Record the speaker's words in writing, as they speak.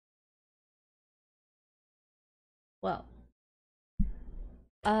Well,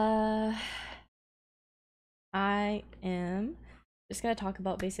 uh, I am just gonna talk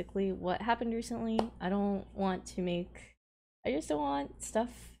about basically what happened recently. I don't want to make, I just don't want stuff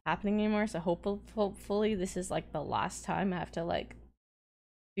happening anymore. So hopefully this is like the last time I have to like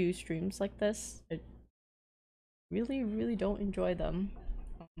do streams like this. I really don't enjoy them.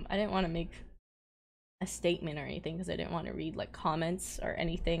 I didn't want to make a statement or anything because I didn't want to read like comments or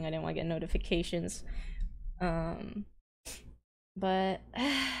anything. I didn't want to get notifications. Um, but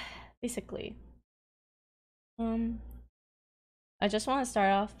basically, um, I just want to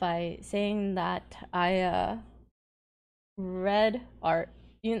start off by saying that I read art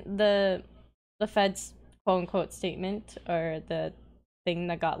the Fed's quote unquote statement or the thing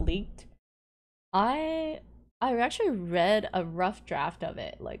that got leaked. I I actually read a rough draft of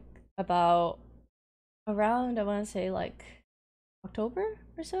it, like about around I want to say like October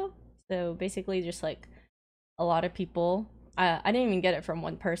or so. So basically, just like a lot of people. I didn't even get it from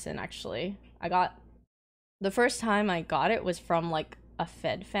one person actually. I got the first time I got it was from like a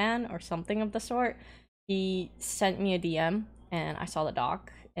Fed fan or something of the sort. He sent me a DM and I saw the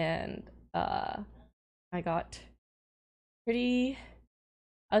doc and I got pretty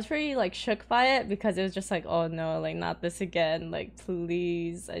I was pretty like shook by it because it was just like, oh no, like not this again, like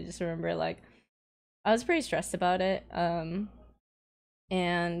please. I just remember like I was pretty stressed about it.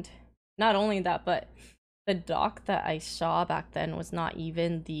 And not only that, but the doc that I saw back then was not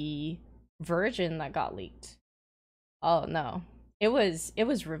even the version that got leaked. Oh no. It was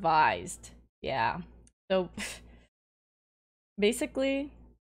revised. Yeah. So basically,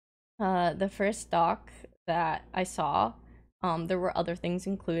 the first doc that I saw, there were other things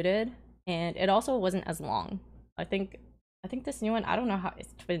included, and it also wasn't as long. I think I think this new one, I don't know how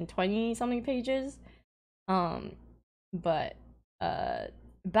it's been 20 something pages. Um, but uh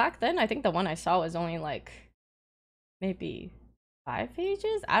back then I think the one I saw was only like maybe 5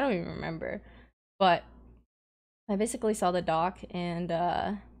 pages. I don't even remember. But I basically saw the doc and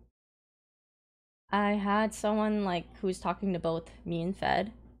I had someone like who was talking to both me and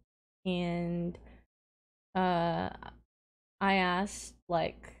Fed, and uh, I asked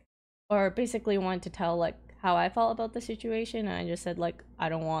like, or basically wanted to tell like how I felt about the situation, and I just said like I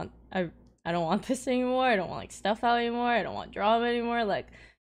don't want this anymore. I don't want like stuff out anymore. I don't want drama anymore. Like,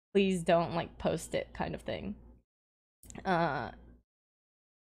 please don't like post it, kind of thing. Uh,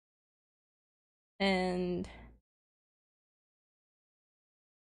 and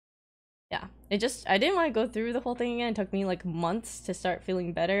yeah, I didn't want to go through the whole thing again. It took me like months to start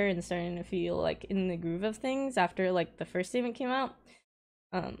feeling better and starting to feel like in the groove of things after like the first statement came out.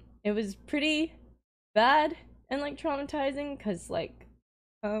 It was pretty bad and like traumatizing because like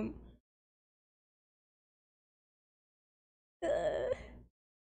um uh,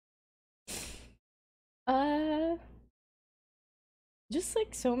 uh just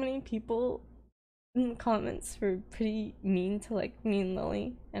like so many people in the comments were pretty mean to like me and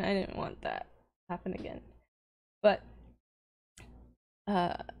Lily, and I didn't want that to happen again. But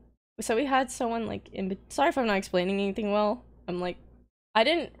uh so we had someone like sorry if I'm not explaining anything well. I'm like, I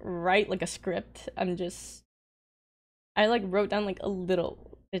didn't write like a script. I like wrote down like a little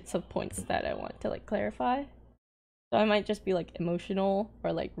bits of points that I want to like clarify. So I might just be like emotional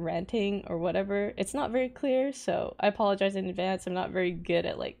or like ranting or whatever. It's not very clear, so I apologize in advance. I'm not very good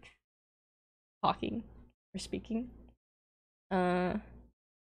at like talking or speaking. Uh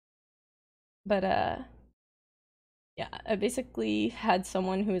but yeah, I basically had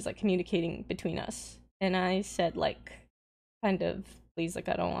someone who was like communicating between us. And I said like kind of, please, like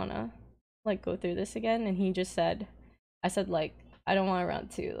I don't wanna like go through this again. And he just said, I said like I don't want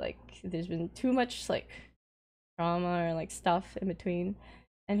around to like there's been too much like trauma or like stuff in between.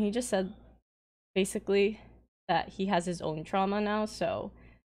 And he just said basically that he has his own trauma now, so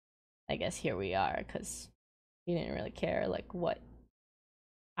I guess here we are because he didn't really care like what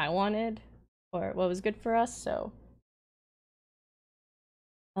I wanted or what was good for us. So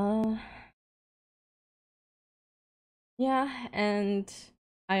uh yeah, and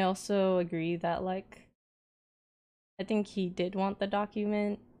I also agree that like I think he did want the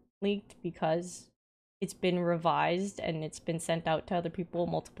document leaked because it's been revised and it's been sent out to other people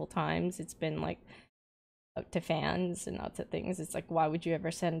multiple times. It's been like out to fans and out to things. It's like, why would you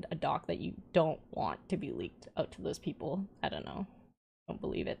ever send a doc that you don't want to be leaked out to those people? I don't know. Don't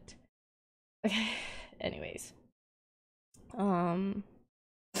believe it. Okay. Anyways. Um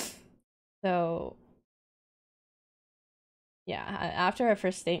so yeah, after our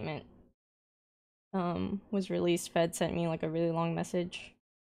first statement was released, Fed sent me like a really long message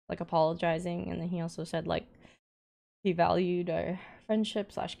like apologizing, and then he also said like he valued our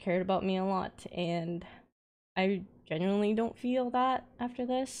friendship slash cared about me a lot, and I genuinely don't feel that after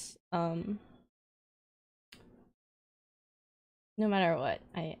this. No matter what,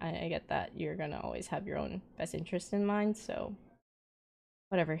 I get that you're gonna always have your own best interest in mind, so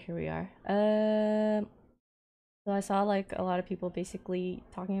whatever, here we are. So I saw like a lot of people basically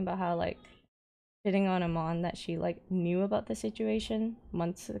talking about how like shitting on Amon that she like knew about the situation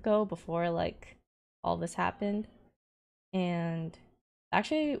months ago before like all this happened, and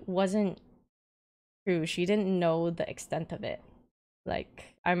actually wasn't true. She didn't know the extent of it.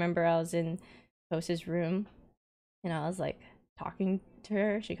 Like I remember I was in Toast's room and I was like talking to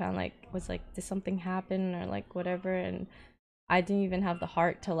her. She kind of like was like, did something happen or like whatever, and I didn't even have the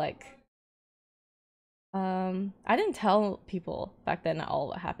heart to like I didn't tell people back then all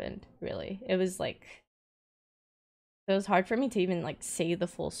what happened, really. It was like it was hard for me to even like say the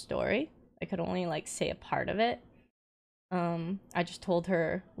full story. I could only like say a part of it. I just told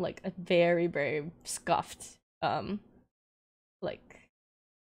her like a very, very scuffed like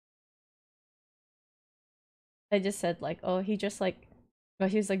I just said like, oh, he just like, oh,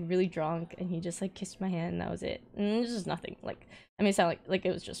 he was like really drunk and he just like kissed my hand and that was it. And it was just nothing. Like, I mean, it sounded like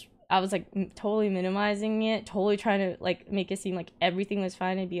it was just, I was like totally minimizing it, totally trying to like make it seem like everything was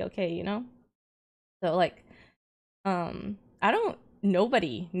fine and be okay, you know? So like, I don't,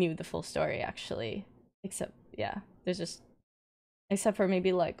 nobody knew the full story actually, except, yeah, there's just, except for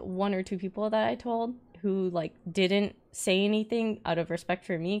maybe like one or two people that I told who like didn't say anything out of respect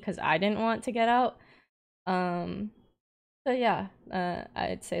for me because I didn't want to get out. Um, so yeah,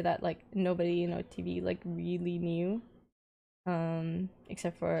 I'd say that like nobody in OTV like really knew,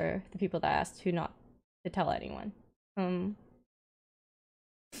 except for the people that asked who not to tell anyone. Um,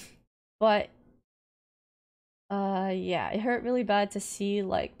 but yeah, it hurt really bad to see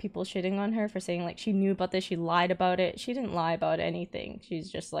like people shitting on her for saying like she knew about this, she lied about it. She didn't lie about anything.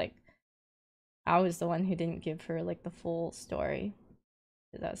 She's just like, I was the one who didn't give her like the full story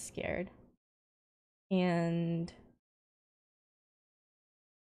because I was scared. And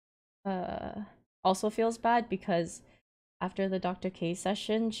uh also feels bad because after the Dr. K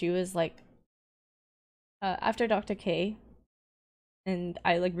session, she was like after Dr. K, and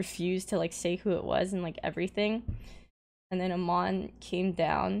I like refused to like say who it was and like everything. And then Amon came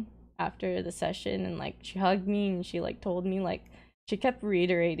down after the session and like she hugged me and she like told me like she kept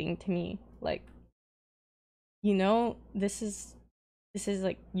reiterating to me like, you know, this is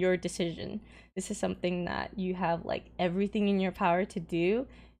like your decision. This is something that you have like everything in your power to do.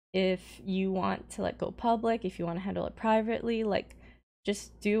 If you want to like go public, if you want to handle it privately, like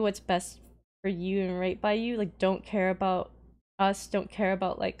just do what's best for you and right by you. Like don't care about us, don't care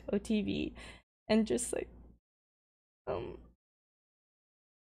about like OTV, and just like um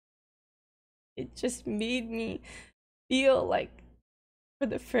it just made me feel like for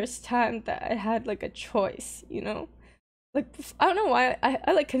the first time that I had like a choice, you know? Like I don't know why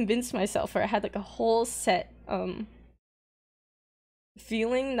I like convinced myself, or I had like a whole set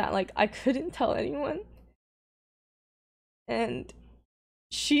feeling that like I couldn't tell anyone, and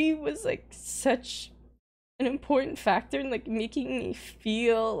she was like such an important factor in like making me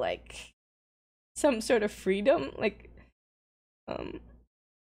feel like some sort of freedom, like um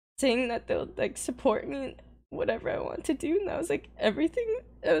saying that they'll like support me in whatever I want to do, and that was like everything.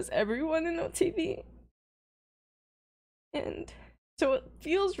 It was everyone in OTV, and so it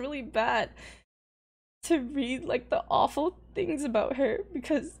feels really bad to read like the awful things about her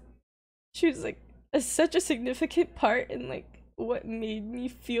because she was like such a significant part in like what made me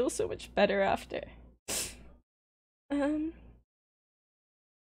feel so much better after. Um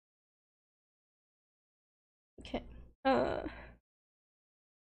okay. Uh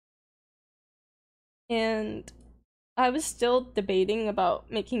and I was still debating about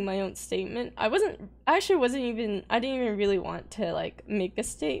making my own statement. I actually wasn't even I didn't even really want to like make a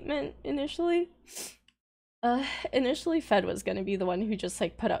statement initially. Uh Initially Fed was gonna be the one who just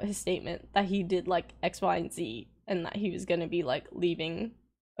like put out his statement that he did like X, Y, and Z and that he was gonna be like leaving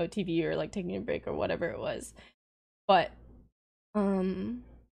OTV or like taking a break or whatever it was. But um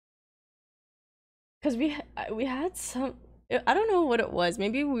because we had some, I don't know what it was,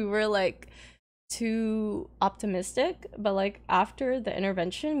 maybe we were like too optimistic, but like after the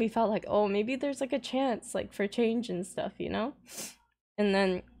intervention we felt like, oh, maybe there's like a chance like for change and stuff, you know. And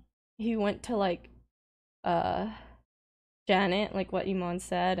then he went to like uh Janet, like what Iman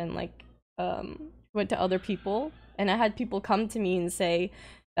said, and like went to other people, and I had people come to me and say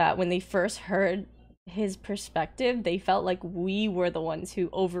that when they first heard his perspective, they felt like we were the ones who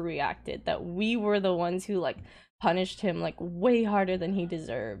overreacted, that we were the ones who like punished him like way harder than he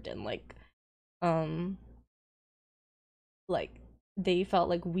deserved, and um like they felt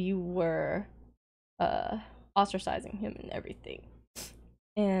like we were uh ostracizing him and everything.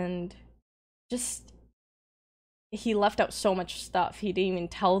 And just, he left out so much stuff. He didn't even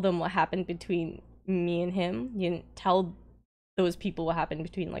tell them what happened between me and him. He didn't tell those people what happened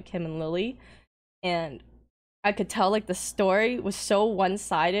between like him and Lily. And I could tell like the story was so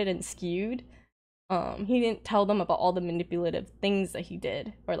one-sided and skewed. He didn't tell them about all the manipulative things that he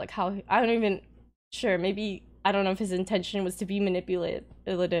did, or like how I don't even sure, maybe I don't know if his intention was to be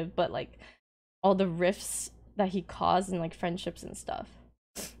manipulative, but like all the rifts that he caused in like friendships and stuff.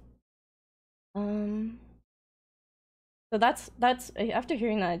 So that's after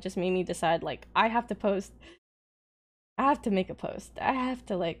hearing that, it just made me decide like I have to post. I have to make a post. I have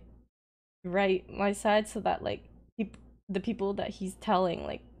to like write my side so that like the people that he's telling,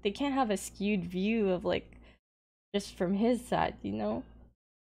 like they can't have a skewed view of like just from his side, you know?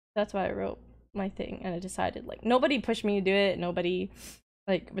 That's why I wrote my thing, and I decided like nobody pushed me to do it. Nobody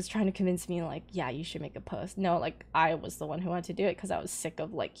like was trying to convince me like, yeah, you should make a post. No, like I was the one who wanted to do it because I was sick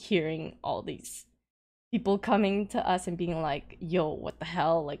of like hearing all these people coming to us and being like, yo, what the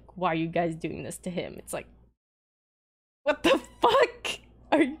hell? Like, why are you guys doing this to him? It's like, what the fuck?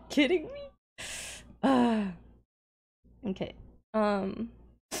 Are you kidding me? Okay.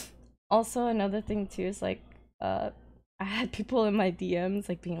 Also another thing too is like I had people in my DMs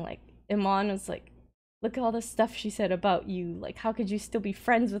like being like, Yvonne was like, look at all the stuff she said about you, like how could you still be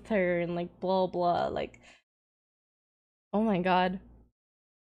friends with her, and like blah blah. Like, oh my god,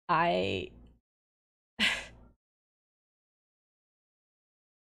 I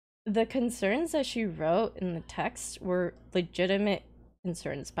the concerns that she wrote in the text were legitimate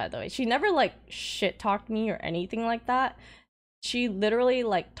concerns, by the way. She never like shit talked me or anything like that. She literally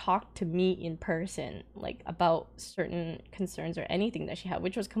like talked to me in person like about certain concerns or anything that she had,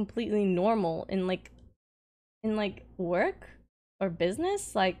 which was completely normal in like work or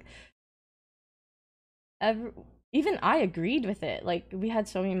business. Like even I agreed with it. Like we had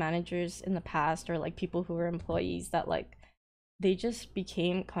so many managers in the past, or like people who were employees, that like they just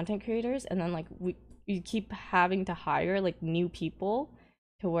became content creators, and then like you keep having to hire like new people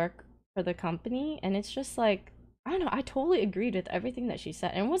to work for the company, and it's just like, I don't know, I totally agreed with everything that she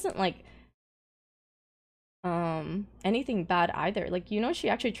said, and it wasn't like anything bad either. Like, you know, she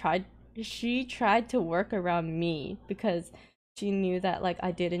tried to work around me because she knew that like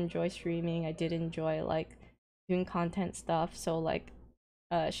I did enjoy streaming, I did enjoy like doing content stuff. So like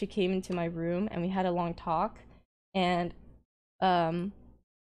she came into my room and we had a long talk, and um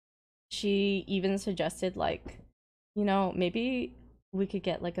she even suggested like, you know, maybe we could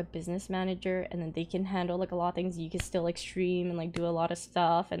get like a business manager, and then they can handle like a lot of things. You could still like stream and like do a lot of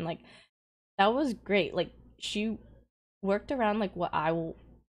stuff, and like that was great. Like she worked around like what I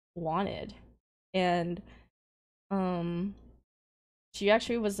wanted, and um she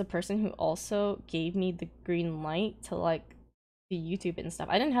actually was the person who also gave me the green light to like do YouTube and stuff.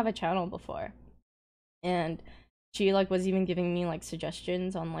 I didn't have a channel before, and she like was even giving me like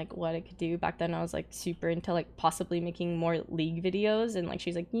suggestions on like what I could do. Back then I was like super into like possibly making more league videos, and like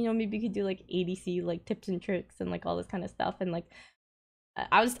she's like, you know, maybe you could do like ADC like tips and tricks and like all this kind of stuff. And like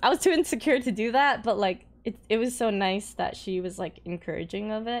I was too insecure to do that, but like it was so nice that she was like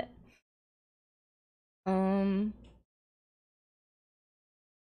encouraging of it. um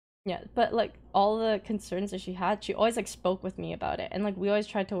yeah, but like all the concerns that she had, she always like spoke with me about it, and like we always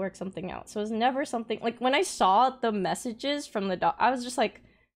tried to work something out. So it was never something like, when I saw the messages from the doc, I was just like,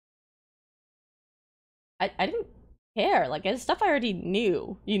 I didn't care. Like it's stuff I already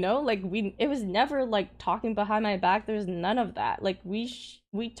knew, you know? Like it was never like talking behind my back. There was none of that. Like we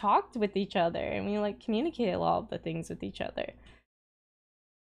talked with each other, and we like communicated a lot of the things with each other.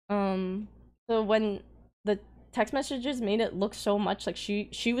 Um so when the text messages made it look so much like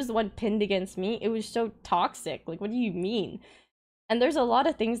she was the one pinned against me, it was so toxic. Like, what do you mean? And there's a lot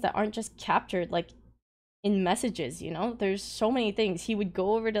of things that aren't just captured like in messages, you know? There's so many things. He went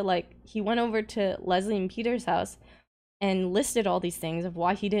over to Leslie and Peter's house and listed all these things of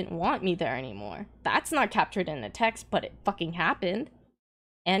why he didn't want me there anymore. That's not captured in the text, but it fucking happened.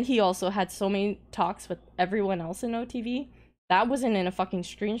 And he also had so many talks with everyone else in OTV. That wasn't in a fucking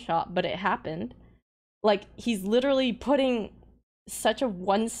screenshot, but it happened. Like, he's literally putting such a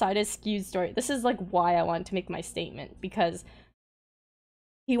one-sided skewed story. This is like why I wanted to make my statement, because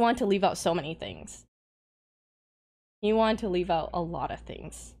he wanted to leave out so many things. He wanted to leave out a lot of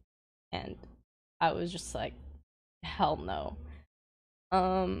things. And I was just like, hell no.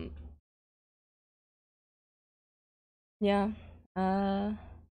 Yeah.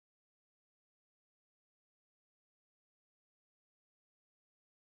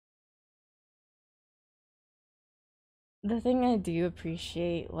 The thing I do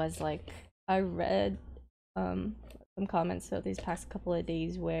appreciate was like, I read some comments so these past couple of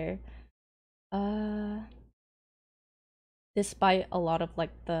days where uh despite a lot of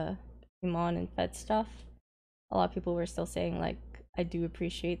like the Iman and Fed stuff, a lot of people were still saying like I do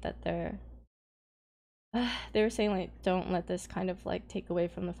appreciate that they were saying like don't let this kind of like take away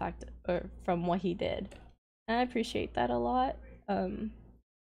from the fact or from what he did, and I appreciate that a lot.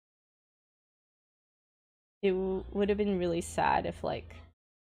 It would have been really sad if like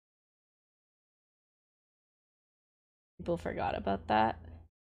people forgot about that.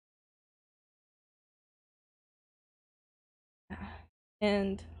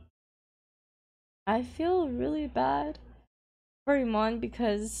 And I feel really bad for Iman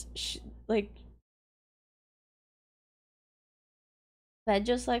because like that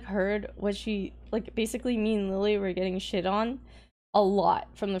just like heard what she like basically me and Lily were getting shit on a lot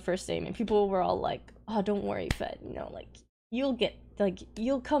from the first day. And people were all like, oh, don't worry, Fed, you know, like you'll get like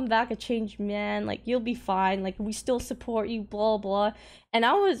you'll come back a changed man, like you'll be fine, like we still support you, blah blah. And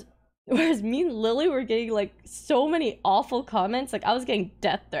I was whereas me and Lily were getting like so many awful comments, like I was getting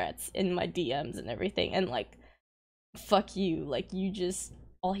death threats in my DMs and everything, and like fuck you, like you just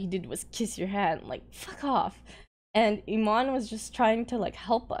all he did was kiss your hand, like fuck off. And Iman was just trying to like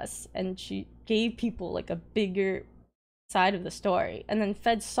help us, and she gave people like a bigger side of the story. And then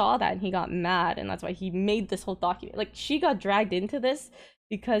Fed saw that and he got mad, and that's why he made this whole document. Like she got dragged into this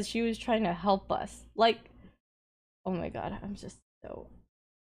because she was trying to help us. Like, oh my god, I'm just so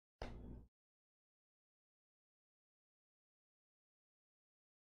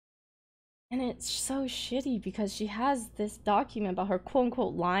and it's so shitty because she has this document about her quote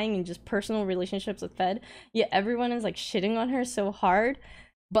unquote lying and just personal relationships with Fed, yet everyone is like shitting on her so hard.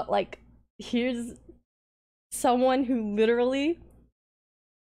 But like, here's someone who literally,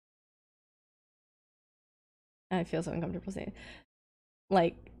 I feel so uncomfortable saying,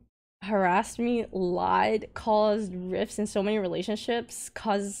 like, harassed me, lied, caused rifts in so many relationships,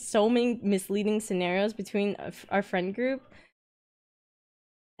 caused so many misleading scenarios between our friend group,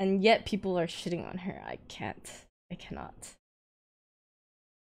 and yet people are shitting on her. I cannot.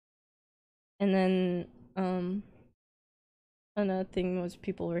 And then another thing was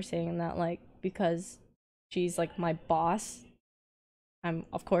people were saying that like because she's like my boss, I'm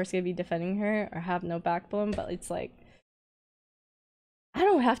of course gonna be defending her or have no backbone. But it's like I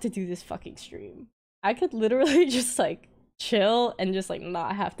don't have to do this fucking stream. I could literally just like chill and just like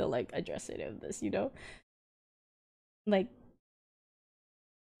not have to like address any of this, you know? Like,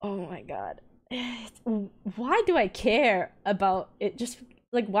 oh my god. Why do I care about it? Just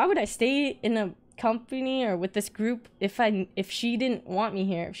like why would I stay in a company or with this group if she didn't want me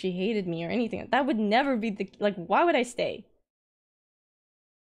here, if she hated me or anything? That would never be the like why would I stay?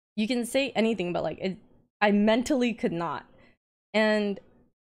 You can say anything, but like I mentally could not. And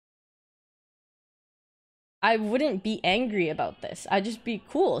I wouldn't be angry about this. I'd just be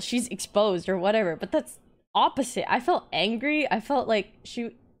cool. She's exposed or whatever. But that's opposite. I felt angry. I felt like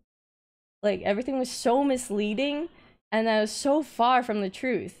like everything was so misleading and I was so far from the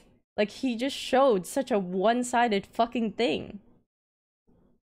truth. Like he just showed such a one-sided fucking thing.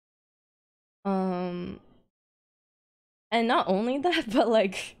 And not only that, but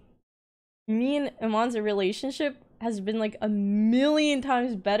like me and Iman's relationship has been like a million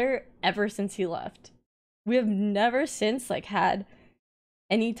times better ever since he left. We have never since like had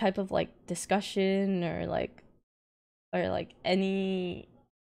any type of like discussion or like any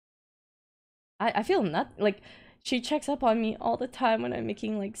I feel not like she checks up on me all the time when I'm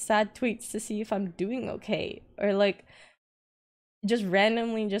making like sad tweets to see if I'm doing okay, or like just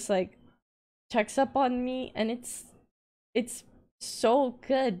randomly just like checks up on me. And it's so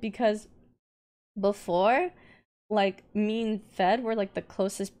good because before, like me and Fed were like the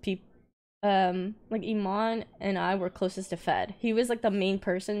closest people. Like Iman and I were closest to Fed. He was like the main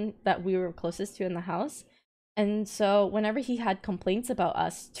person that we were closest to in the house. And so whenever he had complaints about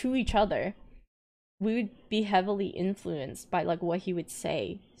us to each other, we would be heavily influenced by like what he would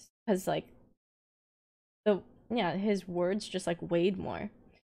say, because like the yeah, his words just like weighed more.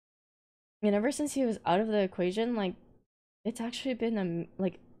 And ever since he was out of the equation, like it's actually been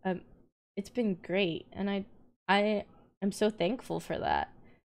it's been great, and I am so thankful for that.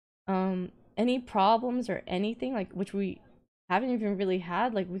 Any problems or anything like which we haven't even really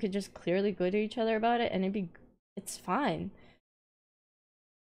had, like we could just clearly go to each other about it and it's fine.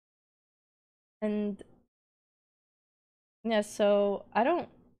 And yeah, so I don't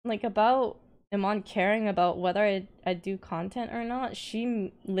like about Iman caring about whether I do content or not.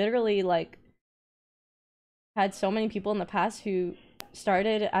 She literally like had so many people in the past who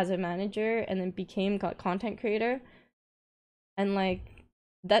started as a manager and then became content creator, and like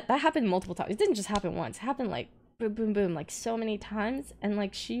that happened multiple times. It didn't just happen once. It happened like boom, boom, boom, like so many times. And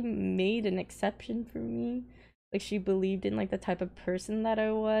like she made an exception for me. Like she believed in like the type of person that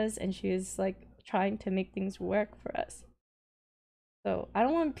I was, and she was like trying to make things work for us. So I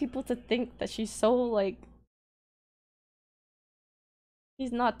don't want people to think that she's so like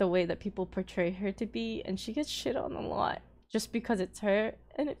she's not the way that people portray her to be, and she gets shit on a lot just because it's her,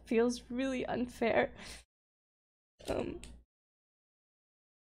 and it feels really unfair. Um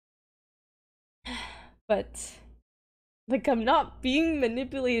but like I'm not being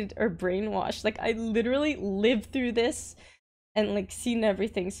manipulated or brainwashed. Like I literally lived through this and like seen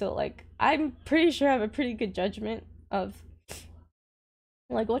everything. So like I'm pretty sure I have a pretty good judgment of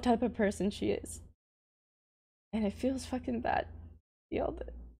like what type of person she is. And it feels fucking bad. See all the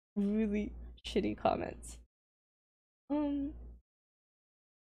really shitty comments. Um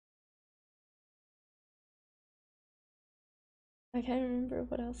I can't remember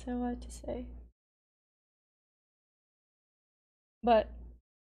what else I wanted to say. But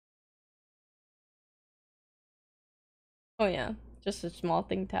oh yeah, just a small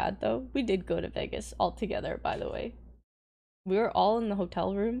thing to add though. We did go to Vegas all together, by the way. We were all in the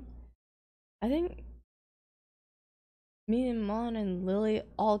hotel room. I think me and Yvonne and Lily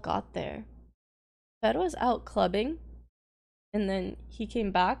all got there. Fed was out clubbing, and then he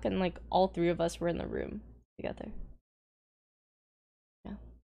came back, and like all three of us were in the room together.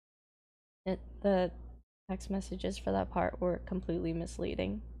 Yeah. The text messages for that part were completely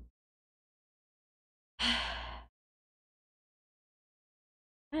misleading.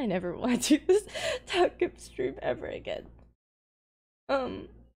 I never want to do this Tuck stream ever again.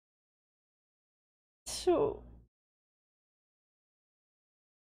 So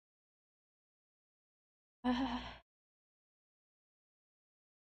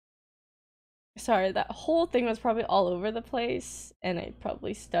sorry, that whole thing was probably all over the place, and I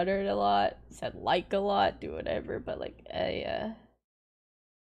probably stuttered a lot, said like a lot, do whatever, but like I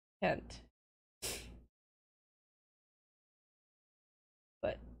can't.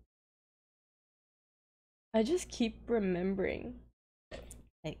 But I just keep remembering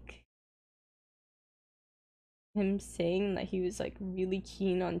like him saying that he was like really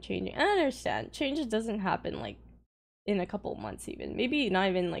keen on changing. I understand change doesn't happen like in a couple months, even maybe not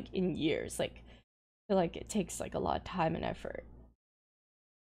even like in years. Like I feel like it takes like a lot of time and effort.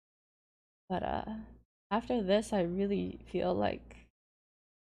 But after this I really feel like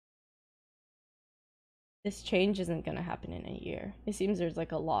this change isn't gonna happen in a year. It seems there's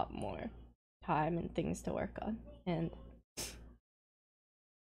like a lot more time and things to work on. And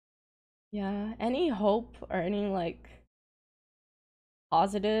yeah, any hope or any like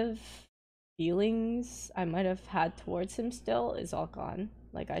positive feelings I might have had towards him still is all gone.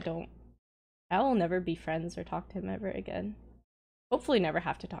 Like I will never be friends or talk to him ever again. Hopefully never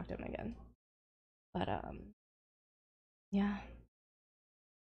have to talk to him again. But yeah.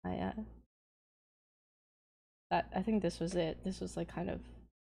 I that I think this was it. This was like kind of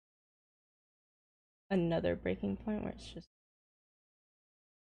another breaking point where it's just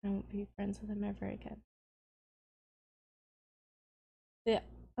I won't be friends with him ever again. Yeah.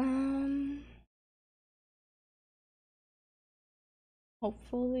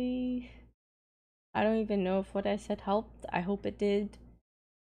 Hopefully I don't even know if what I said helped. I hope it did.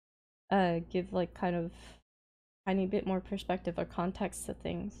 Give like kind of tiny bit more perspective or context to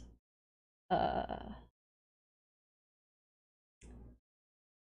things. Uh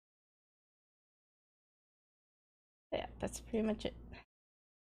yeah, that's pretty much it.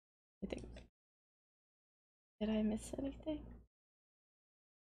 I think. Did I miss anything?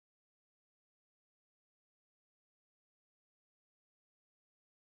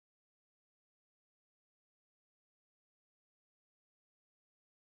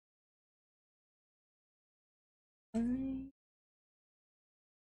 I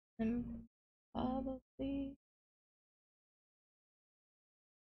am probably.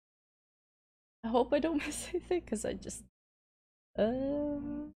 I hope I don't miss anything because I just.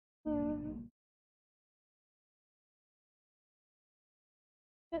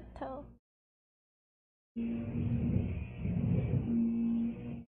 Can't tell.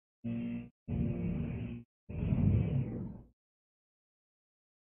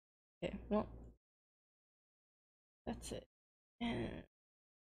 Okay, well, that's it. And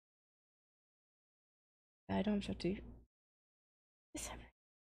I don't have to do this ever.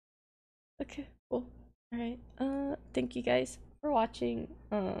 Okay, cool. Alright, thank you guys for watching.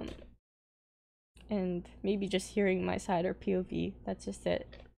 And maybe just hearing my side or POV. That's just it.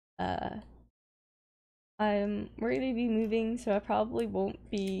 Uh, we're gonna be moving, so I probably won't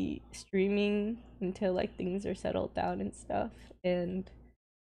be streaming until like things are settled down and stuff. And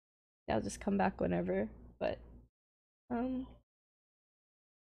I'll just come back whenever. But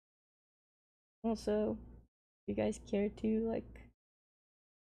also, if you guys care to like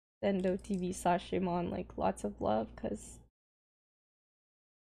send OTV/Shimon like lots of love, because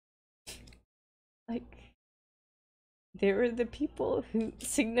like they were the people who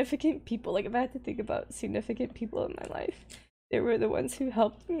significant people, like if I had to think about significant people in my life, they were the ones who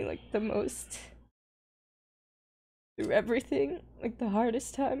helped me like the most through everything, like the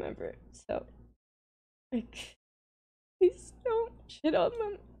hardest time ever. So like please don't shit on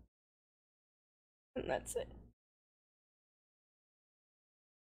them. And that's it.